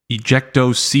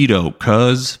Ejectocito,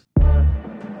 cuz.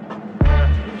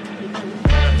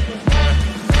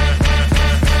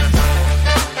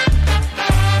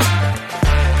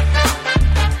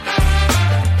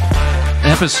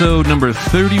 Episode number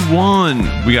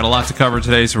 31. We got a lot to cover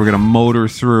today, so we're going to motor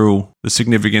through the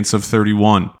significance of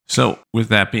 31. So with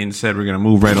that being said, we're going to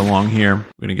move right along here. We're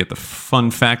going to get the fun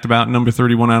fact about number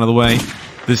 31 out of the way.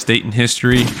 This date in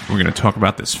history. We're going to talk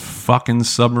about this fucking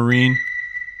submarine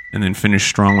and then finish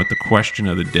strong with the question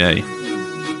of the day.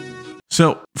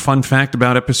 So, fun fact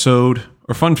about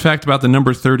the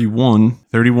number 31.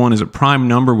 31 is a prime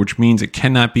number, which means it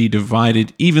cannot be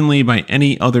divided evenly by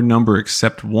any other number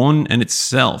except 1 and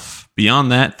itself. Beyond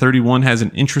that, 31 has an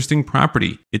interesting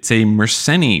property. It's a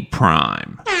Mersenne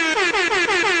prime.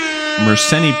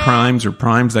 Mersenne primes are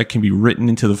primes that can be written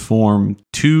into the form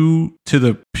 2 to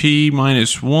the p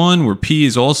minus 1, where p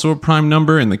is also a prime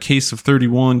number. In the case of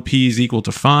 31, p is equal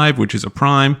to 5, which is a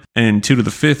prime, and 2 to the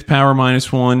 5th power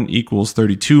minus 1 equals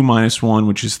 32 minus 1,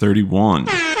 which is 31.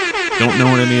 Don't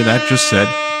know what any of that just said.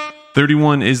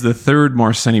 31 is the third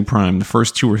Mersenne prime. The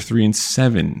first two are 3 and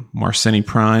 7. Mersenne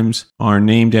primes are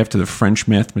named after the French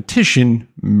mathematician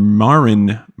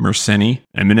Marin Mersenne,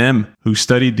 M&M, who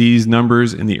studied these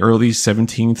numbers in the early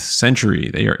 17th century.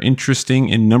 They are interesting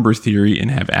in number theory and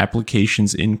have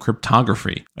applications in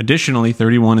cryptography. Additionally,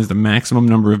 31 is the maximum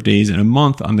number of days in a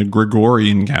month on the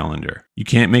Gregorian calendar. You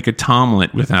can't make a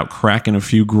tomlet without cracking a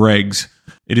few Gregs.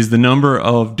 It is the number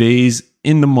of days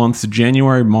in the months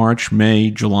January, March, May,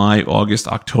 July, August,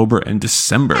 October, and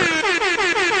December.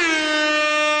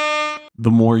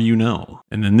 The more you know.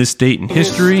 And then this date in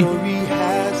history.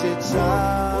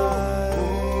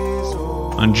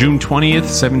 On June 20th,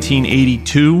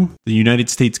 1782, the United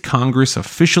States Congress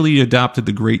officially adopted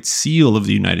the Great Seal of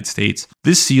the United States.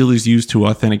 This seal is used to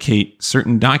authenticate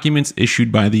certain documents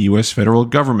issued by the U.S. federal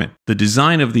government. The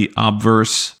design of the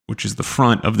obverse, which is the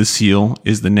front of the seal,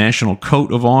 is the national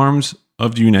coat of arms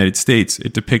of the United States.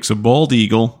 It depicts a bald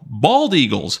eagles,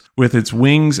 with its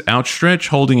wings outstretched,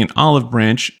 holding an olive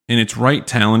branch in its right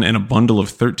talon and a bundle of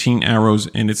 13 arrows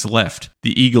in its left.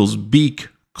 The eagle's beak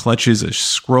clutches a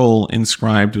scroll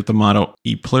inscribed with the motto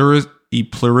E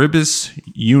pluribus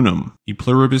unum,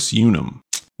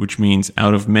 which means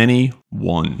out of many,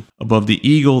 one. Above the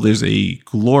eagle, there's a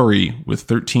glory with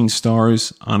 13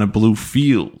 stars on a blue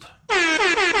field.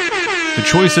 The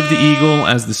choice of the eagle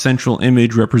as the central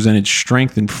image represented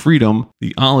strength and freedom.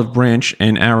 The olive branch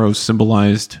and arrows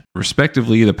symbolized,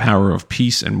 respectively, the power of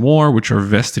peace and war, which are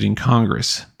vested in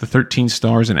Congress. The 13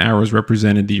 stars and arrows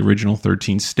represented the original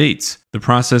 13 states. The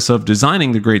process of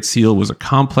designing the Great Seal was a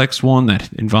complex one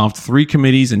that involved 3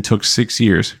 committees and took 6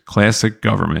 years. Classic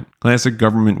government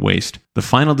waste. The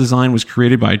final design was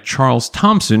created by Charles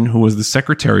Thomson, who was the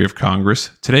Secretary of Congress.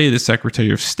 Today, the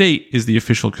Secretary of State is the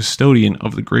official custodian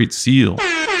of the Great Seal.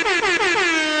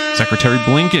 Secretary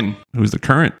Blinken, who is the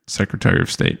current Secretary of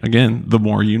State. Again, the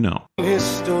more you know.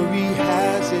 History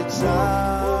has its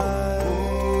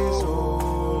eyes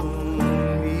on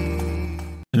me.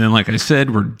 And then, like I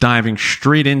said, we're diving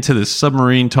straight into this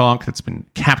submarine talk that's been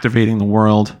captivating the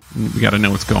world. We got to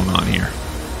know what's going on here.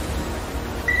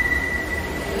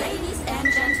 Ladies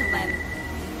and gentlemen,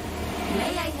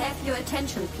 may I have your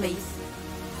attention, please?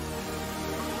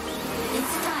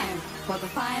 It's time for the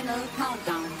final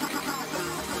countdown.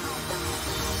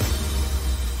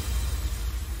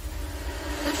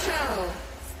 The show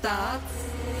starts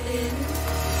in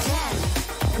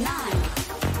 10, 9,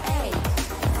 8,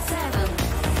 7,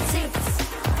 6,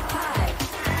 5,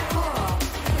 4,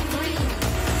 3,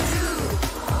 2,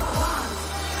 1,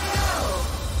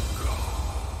 go!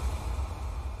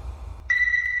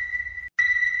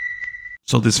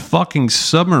 So this fucking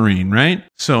submarine, right?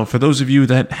 So for those of you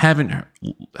that haven't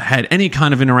had any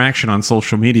kind of interaction on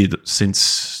social media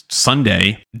since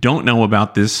Sunday, don't know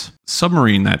about this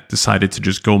submarine that decided to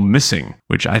just go missing,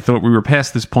 which I thought we were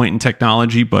past this point in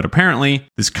technology, but apparently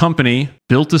this company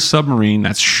built a submarine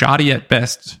that's shoddy at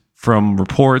best from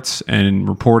reports and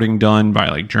reporting done by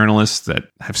like journalists that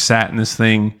have sat in this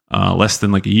thing less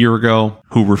than like a year ago,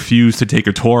 who refused to take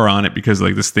a tour on it because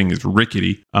like this thing is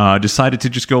rickety, decided to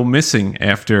just go missing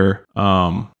after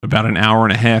about an hour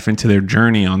and a half into their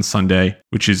journey on Sunday,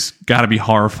 which has got to be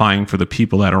horrifying for the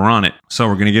people that are on it. So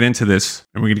we're going to get into this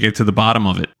and we're going to get to the bottom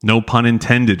of it. No pun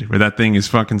intended, where that thing is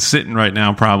fucking sitting right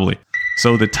now probably.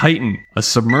 So the Titan, a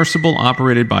submersible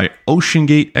operated by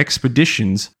OceanGate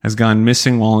Expeditions, has gone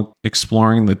missing while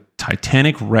exploring the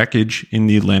Titanic wreckage in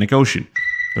the Atlantic Ocean.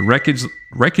 The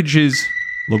wreckage's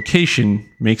location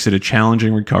makes it a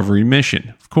challenging recovery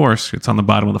mission. Of course, it's on the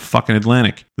bottom of the fucking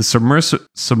Atlantic. The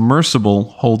submersible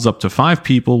holds up to 5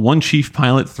 people, 1 chief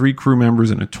pilot, 3 crew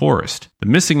members, and a tourist. The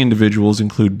missing individuals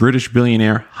include British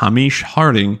billionaire Hamish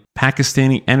Harding,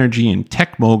 Pakistani energy and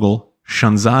tech mogul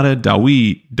Shanzada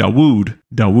Dawood,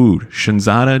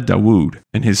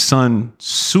 and his son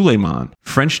Suleiman,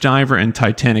 French diver and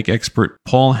Titanic expert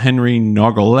Paul Henry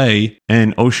Nargolet,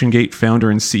 and OceanGate founder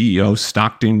and CEO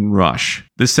Stockton Rush.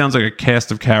 This sounds like a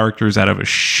cast of characters out of a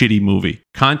shitty movie.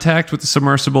 Contact with the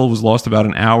submersible was lost about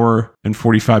an hour and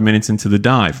 45 minutes into the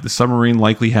dive. The submarine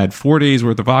likely had 4 days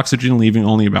worth of oxygen, leaving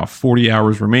only about 40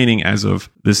 hours remaining as of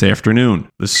this afternoon.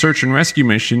 The search and rescue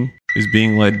mission is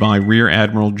being led by Rear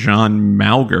Admiral John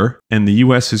Malger, and the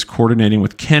U.S. is coordinating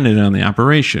with Canada on the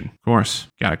operation. Of course,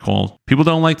 got a call. People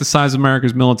don't like the size of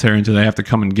America's military until they have to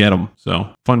come and get them. So,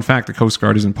 fun fact, the Coast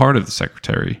Guard isn't part of the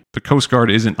Secretary. The Coast Guard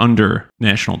isn't under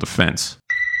national defense.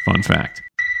 Fun fact.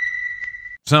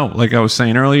 So, like I was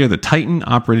saying earlier, the Titan,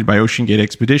 operated by OceanGate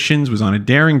Expeditions, was on a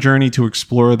daring journey to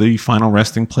explore the final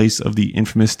resting place of the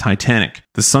infamous Titanic.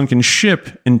 The sunken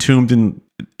ship, entombed in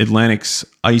Atlantic's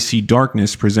icy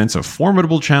darkness, presents a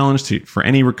formidable challenge for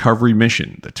any recovery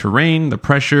mission. The terrain, the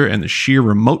pressure, and the sheer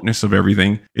remoteness of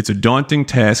everything, it's a daunting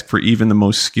task for even the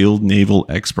most skilled naval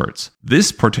experts.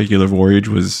 This particular voyage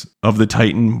of the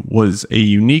Titan was a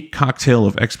unique cocktail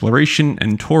of exploration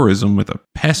and tourism, with a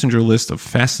passenger list as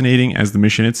fascinating as the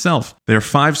mission itself. There are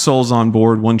 5 souls on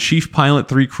board, 1 chief pilot,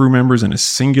 3 crew members, and a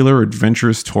singular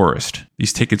adventurous tourist.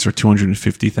 These tickets are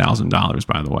 $250,000,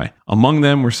 by the way. Among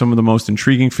them were some of the most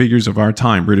intriguing figures of our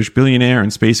time: British billionaire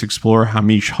and space explorer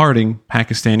Hamish Harding,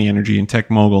 Pakistani energy and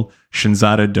tech mogul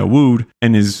Shanzada Dawood,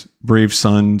 and his brave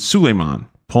son Suleiman;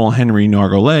 Paul Henry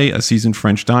Nargolet, a seasoned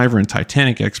French diver and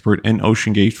Titanic expert; and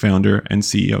OceanGate founder and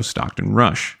CEO Stockton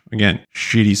Rush. Again,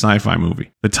 shitty sci-fi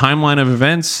movie. The timeline of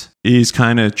events is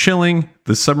kind of chilling.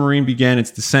 The submarine began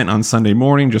its descent on Sunday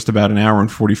morning. Just about an hour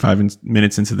and 45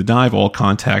 minutes into the dive, all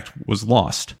contact was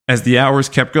lost. As the hours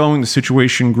kept going, the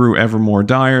situation grew ever more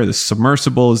dire. The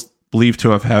submersible is believed to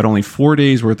have had only 4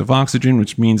 days worth of oxygen,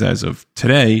 which means as of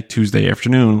today, Tuesday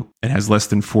afternoon, it has less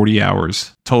than 40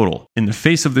 hours total. In the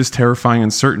face of this terrifying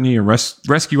uncertainty, a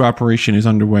rescue operation is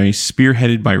underway,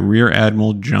 spearheaded by Rear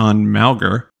Admiral John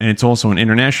Malger, and it's also an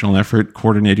international effort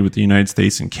coordinated with the United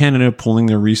States and Canada, pooling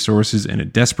their resources in a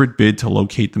desperate bid to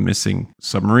locate the missing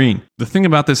submarine. The thing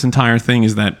about this entire thing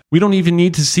is that we don't even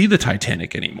need to see the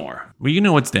Titanic anymore. Well, you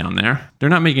know what's down there. They're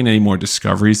not making any more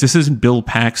discoveries. This isn't Bill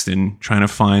Paxton trying to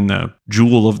find the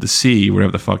jewel of the sea,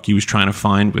 whatever the fuck he was trying to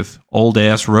find with old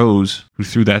ass Rose, who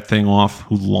threw that thing off,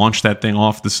 who launched that thing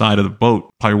off the side of the boat,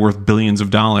 probably worth billions of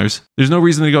dollars. There's no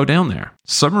reason to go down there.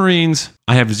 Submarines,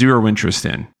 I have zero interest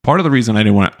in. Part of the reason I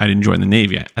didn't join the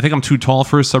Navy. I think I'm too tall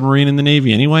for a submarine in the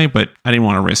Navy anyway, but I didn't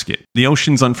want to risk it. The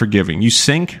ocean's unforgiving. You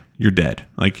sink, you're dead.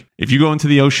 Like, if you go into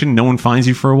the ocean, no one finds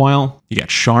you for a while. You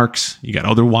got sharks, you got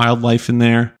other wildlife in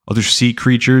there, other sea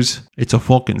creatures. It's a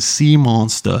fucking sea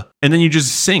monster. And then you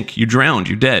just sink, you drowned,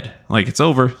 you're dead. Like, it's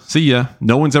over. See ya.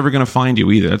 No one's ever going to find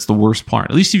you either. That's the worst part.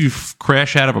 At least if you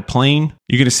crash out of a plane,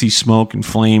 you're going to see smoke and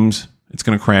flames. It's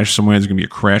going to crash somewhere. There's going to be a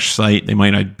crash site. They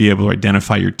might be able to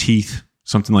identify your teeth,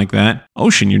 something like that.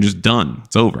 Ocean, you're just done.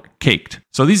 It's over. Caked.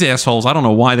 So these assholes, I don't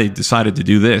know why they decided to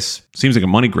do this. Seems like a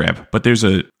money grab. But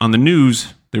on the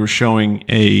news, they were showing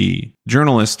a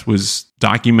journalist was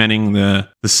documenting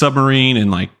the submarine,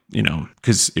 and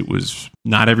because it was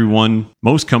not everyone,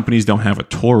 most companies don't have a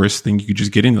tourist thing you could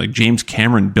just get in. Like, James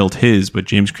Cameron built his, but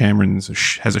James Cameron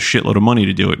has a shitload of money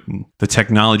to do it and the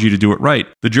technology to do it right.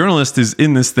 The journalist is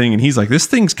in this thing, and he's like, this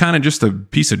thing's kind of just a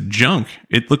piece of junk.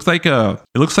 It looks like a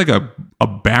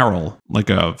barrel, like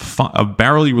a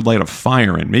barrel you would light a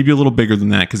fire in, maybe a little bigger than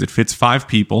that, because it fits 5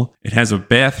 people. It has a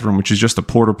bathroom, which is just a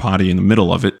porta potty in the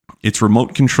middle of it. It's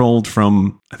remote controlled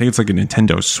from, I think it's like a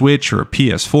Nintendo Switch or a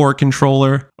PS4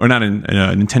 controller, or not, a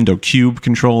Nintendo Cube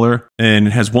controller. And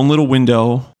it has one little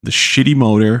window, the shitty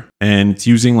motor, and it's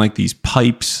using like these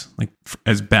pipes like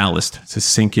as ballast to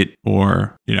sink it,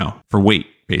 or, for weight,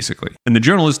 basically. And the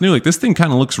journalist knew, like, this thing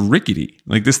kind of looks rickety.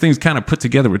 Like, this thing's kind of put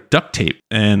together with duct tape.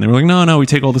 And they were like, no, we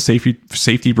take all the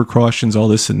safety precautions, all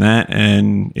this and that.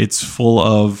 And it's full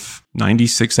of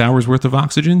 96 hours worth of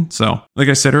oxygen. So, like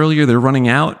I said earlier, they're running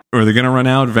out, or they're going to run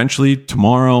out eventually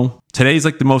tomorrow. Today's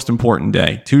like the most important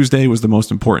day. Tuesday was the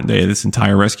most important day of this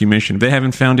entire rescue mission. If they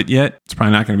haven't found it yet, it's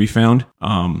probably not going to be found.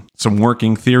 Some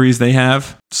working theories they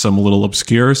have, some a little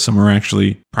obscure, some are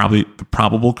actually probably the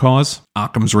probable cause.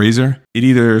 Occam's razor. It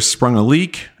either sprung a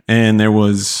leak and it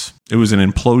was an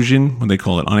implosion, what they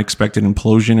call it, unexpected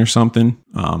implosion or something,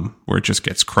 where it just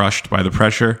gets crushed by the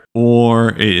pressure, or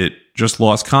it just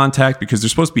lost contact because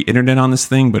there's supposed to be internet on this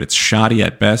thing, but it's shoddy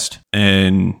at best.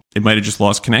 And it might have just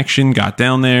lost connection, got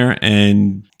down there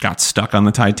and got stuck on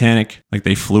the Titanic. Like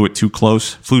they flew too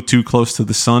close to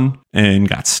the sun and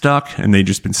got stuck, and they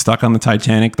just been stuck on the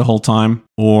Titanic the whole time.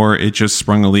 Or it just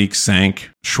sprung a leak,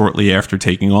 sank shortly after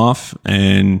taking off,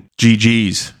 and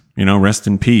GG's, rest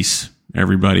in peace,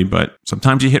 everybody. But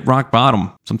sometimes you hit rock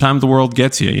bottom. Sometimes the world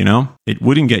gets you, It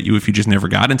wouldn't get you if you just never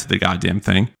got into the goddamn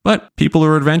thing. But people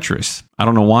are adventurous. I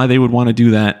don't know why they would want to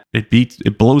do that.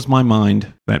 It blows my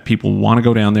mind that people want to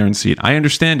go down there and see it. I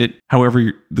understand it.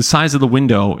 However, the size of the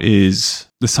window is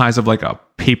the size of like a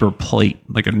paper plate,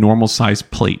 like a normal size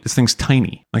plate. This thing's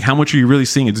tiny. Like, how much are you really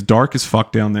seeing? It's dark as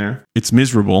fuck down there. It's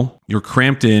miserable. You're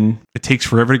cramped in. It takes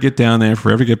forever to get down there,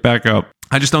 forever to get back up.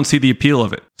 I just don't see the appeal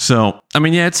of it. So, I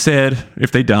mean, yeah, it's sad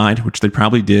if they died, which they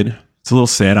probably did. It's a little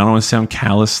sad. I don't want to sound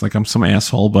callous like I'm some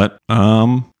asshole, but,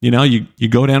 you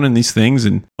go down in these things,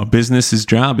 and a business's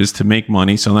job is to make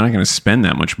money, so they're not going to spend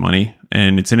that much money.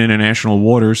 And it's in international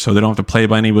waters, so they don't have to play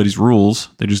by anybody's rules.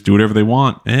 They just do whatever they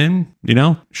want. And,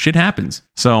 shit happens.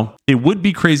 So it would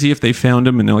be crazy if they found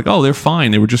them and they're like, oh, they're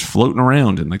fine. They were just floating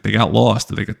around and like they got lost.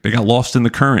 They got lost in the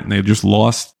current and they just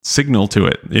lost signal to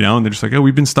it, and they're just like, oh,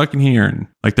 we've been stuck in here. And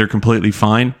like they're completely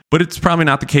fine. But it's probably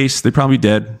not the case. They're probably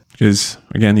dead because,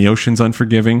 again, the ocean's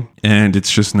unforgiving and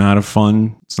it's just not a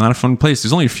fun place.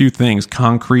 There's only a few things.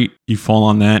 Concrete, you fall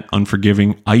on that,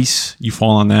 unforgiving. Ice, you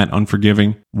fall on that,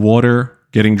 unforgiving. Water,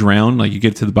 getting drowned, like you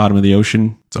get to the bottom of the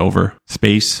ocean, it's over.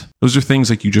 Space, those are things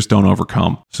like you just don't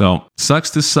overcome. So sucks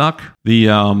to suck. The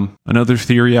another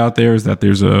theory out there is that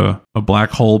there's a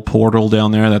black hole portal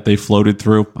down there that they floated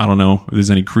through. I don't know if there's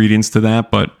any credence to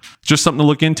that, but it's just something to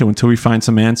look into until we find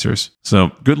some answers.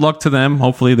 So good luck to them.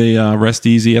 Hopefully they rest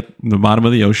easy at the bottom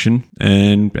of the ocean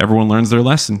and everyone learns their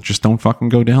lesson. Just don't fucking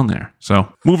go down there.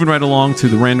 So moving right along to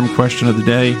the random question of the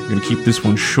day. I'm going to keep this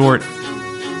one short.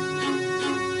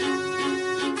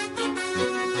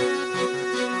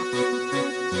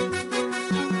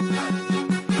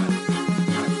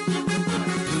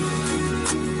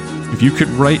 If you could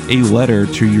write a letter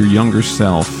to your younger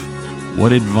self,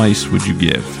 what advice would you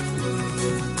give?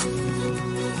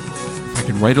 If I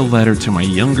could write a letter to my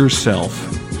younger self,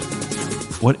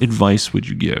 what advice would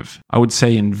you give? I would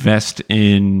say invest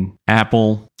in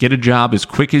Apple. Get a job as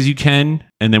quick as you can.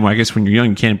 And then I guess when you're young,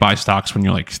 you can't buy stocks when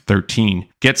you're like 13.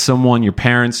 Get someone, your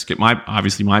parents,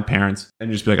 obviously my parents,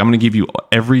 and just be like, I'm going to give you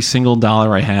every single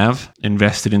dollar I have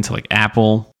invested into like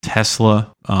Apple,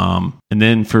 Tesla. And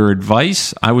then for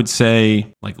advice, I would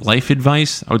say like life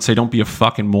advice, I would say don't be a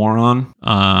fucking moron.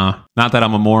 Not that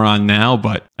I'm a moron now,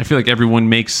 but I feel like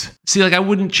everyone I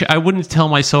wouldn't tell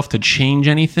myself to change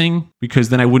anything because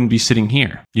then I wouldn't be sitting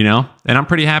here, and I'm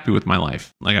pretty happy with my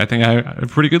life. Like, I think I have a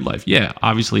pretty good life. Yeah,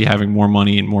 obviously having more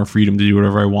money and more freedom to do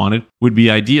whatever I wanted would be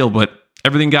ideal, but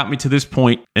everything got me to this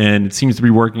point and it seems to be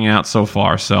working out so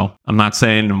far. So I'm not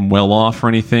saying I'm well off or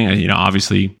anything.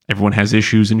 Obviously everyone has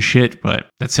issues and shit, but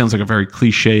that sounds like a very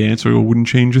cliche answer. I wouldn't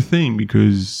change a thing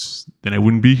because then I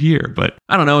wouldn't be here. But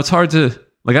I don't know. It's hard to,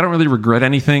 I don't really regret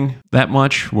anything that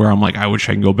much where I'm like, I wish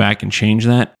I can go back and change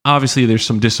that. Obviously there's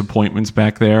some disappointments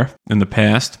back there in the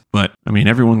past, but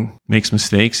everyone makes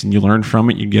mistakes and you learn from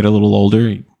it. You get a little older,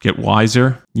 you get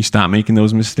wiser, you stop making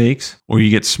those mistakes, or you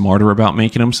get smarter about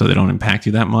making them so they don't impact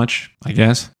you that much, I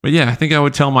guess. But yeah, I think I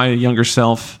would tell my younger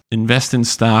self, invest in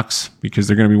stocks because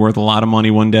they're going to be worth a lot of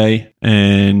money one day,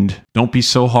 and don't be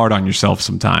so hard on yourself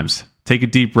sometimes. Take a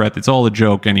deep breath. It's all a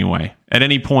joke anyway. At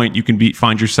any point, you can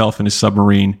find yourself in a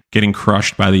submarine getting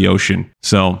crushed by the ocean.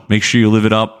 So make sure you live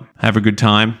it up. Have a good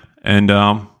time. And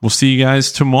we'll see you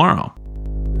guys tomorrow.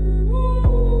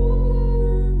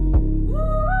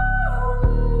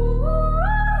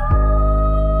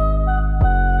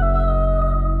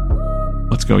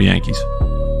 Let's go, Yankees.